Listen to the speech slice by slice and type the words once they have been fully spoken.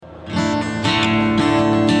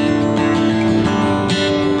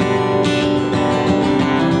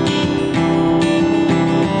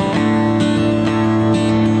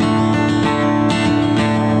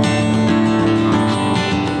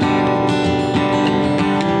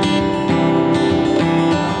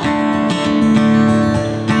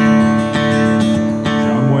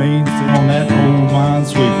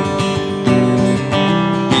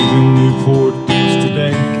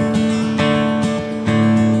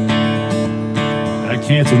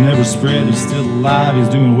cancer never spread, he's still alive, he's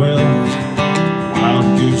doing well.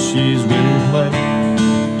 Wild goose, she's ready to play.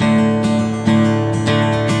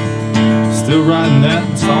 Still riding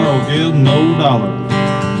that sorrow, getting no dollar.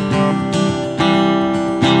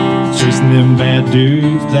 Chasing them bad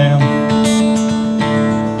dudes down.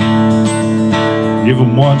 Give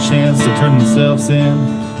them one chance to turn themselves in,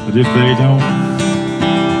 but if they don't,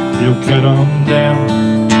 he'll cut them down.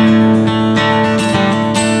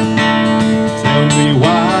 Tell me,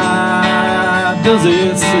 why does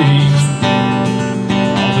it seem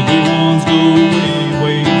all the good ones go away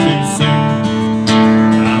way too soon?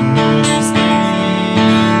 I know these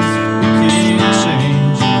things can't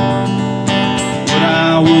change. What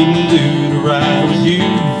I wouldn't do to ride with you,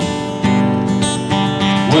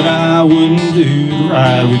 what I wouldn't do to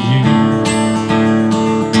ride with you.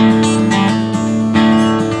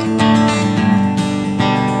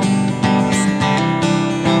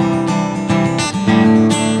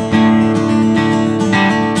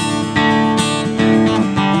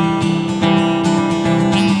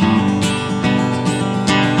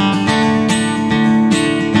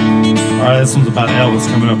 Alright, this one's about Elvis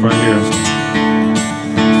coming up right here.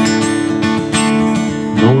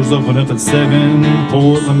 Doors open up at 7 in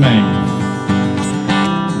Portland, Maine.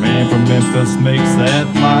 Man from Memphis makes that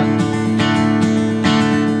flight.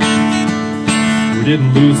 We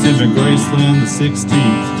didn't lose him in Graceland the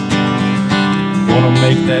 16th. Gonna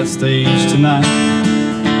make that stage tonight.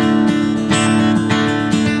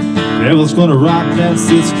 Elvis gonna rock that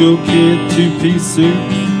Cisco Kid two-piece suit.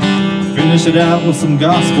 Finish it out with some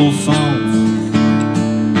gospel songs.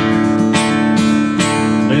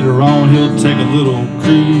 Later on he'll take a little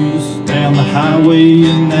cruise down the highway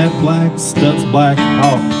in that black Stutz Black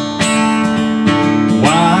Hawk.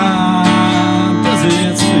 Why does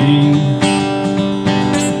it seem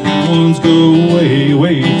ones go away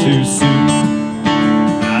way too soon?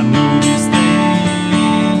 I know these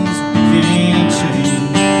things can't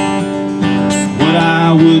change. What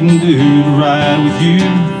I wouldn't do to ride with you,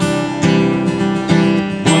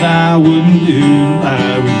 what I wouldn't do to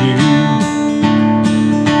ride with you.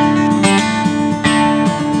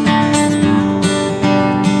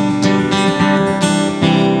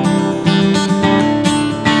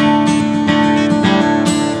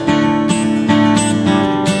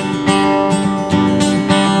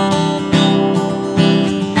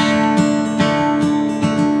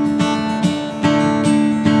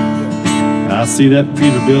 I see that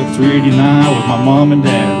Peterbilt 389 with my mom and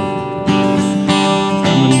dad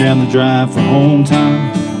coming down the drive for home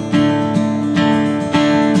time.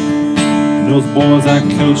 Those boys I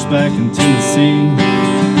coached back in Tennessee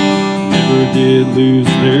never did lose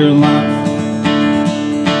their life.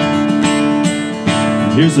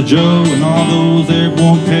 And here's the Joe and all those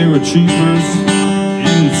airborne paratroopers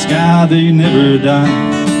in the sky, they never die.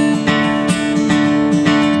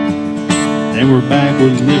 And we're back, we're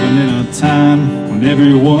living in a time when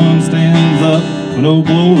everyone stands up when Old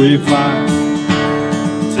Glory flies.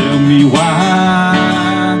 Tell me,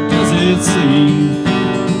 why does it seem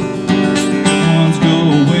ones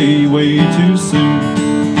go away way too soon?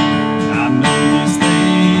 I know these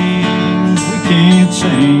things we can't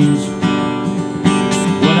change.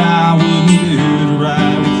 What I wouldn't do to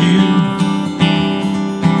ride with you,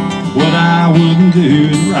 what I wouldn't do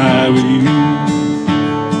to ride with you,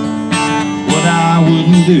 what I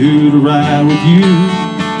wouldn't do to ride with you,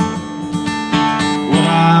 what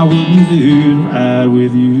I wouldn't do to ride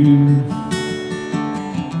with you.